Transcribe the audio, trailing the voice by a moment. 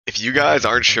you guys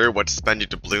aren't sure what to spend your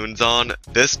doubloons on,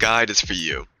 this guide is for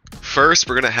you. First,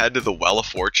 we're going to head to the Well of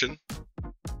Fortune.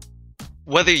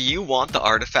 Whether you want the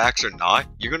artifacts or not,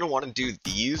 you're going to want to do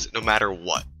these no matter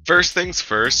what. First things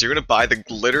first, you're going to buy the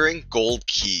glittering gold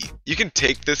key. You can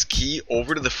take this key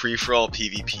over to the free-for-all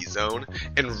PvP zone,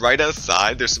 and right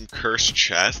outside there's some cursed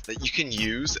chests that you can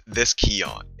use this key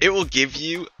on. It will give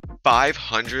you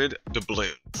 500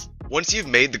 doubloons. Once you've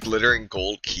made the glittering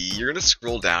gold key, you're going to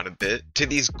scroll down a bit to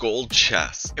these gold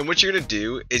chests. And what you're going to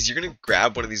do is you're going to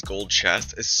grab one of these gold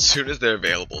chests as soon as they're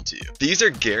available to you. These are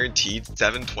guaranteed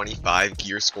 725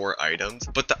 gear score items,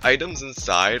 but the items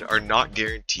inside are not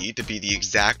guaranteed to be the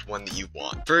exact one that you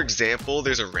want. For example,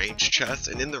 there's a range chest,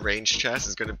 and in the range chest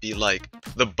is going to be like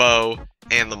the bow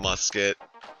and the musket,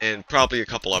 and probably a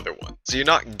couple other ones. So you're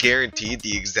not guaranteed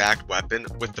the exact weapon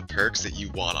with the perks that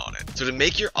you want on it. So to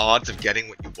make your odds of getting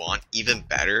what you want even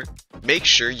better, make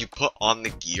sure you put on the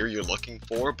gear you're looking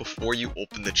for before you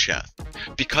open the chest.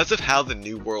 Because of how the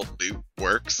New World loot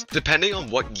works, depending on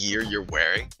what gear you're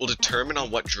wearing will determine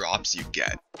on what drops you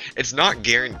get. It's not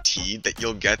guaranteed that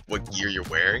you'll get what gear you're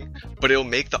wearing, but it'll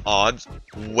make the odds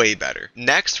way better.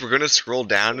 Next, we're going to scroll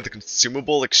down to the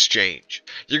consumable exchange.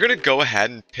 You're going to go ahead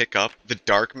and pick up the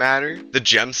dark matter, the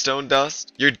gemstone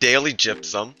dust, your daily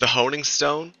gypsum, the honing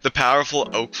stone, the powerful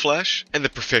oak flesh, and the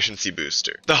proficiency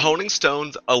booster. The honing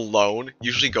stones alone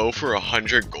usually go for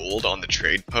 100 gold on the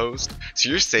trade post, so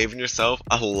you're saving yourself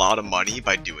a lot of money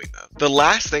by doing them. The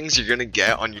last things you're going to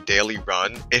get on your daily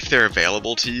run, if they're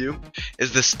available to you,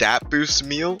 is the stat boost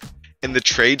meal and the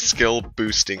trade skill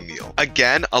boosting meal.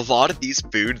 Again, a lot of these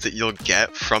foods that you'll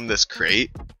get from this crate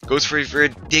goes for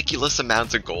ridiculous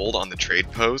amounts of gold on the trade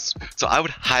post, so I would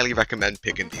highly recommend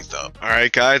picking these up.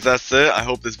 Alright guys, that's it. I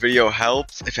hope this video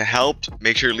helps. If it helped,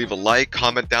 make sure to leave a like,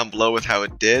 comment down below with how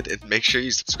it did, and make sure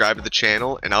you subscribe to the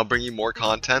channel, and I'll bring you more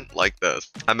content like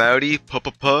this. I'm outie,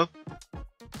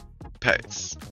 peace.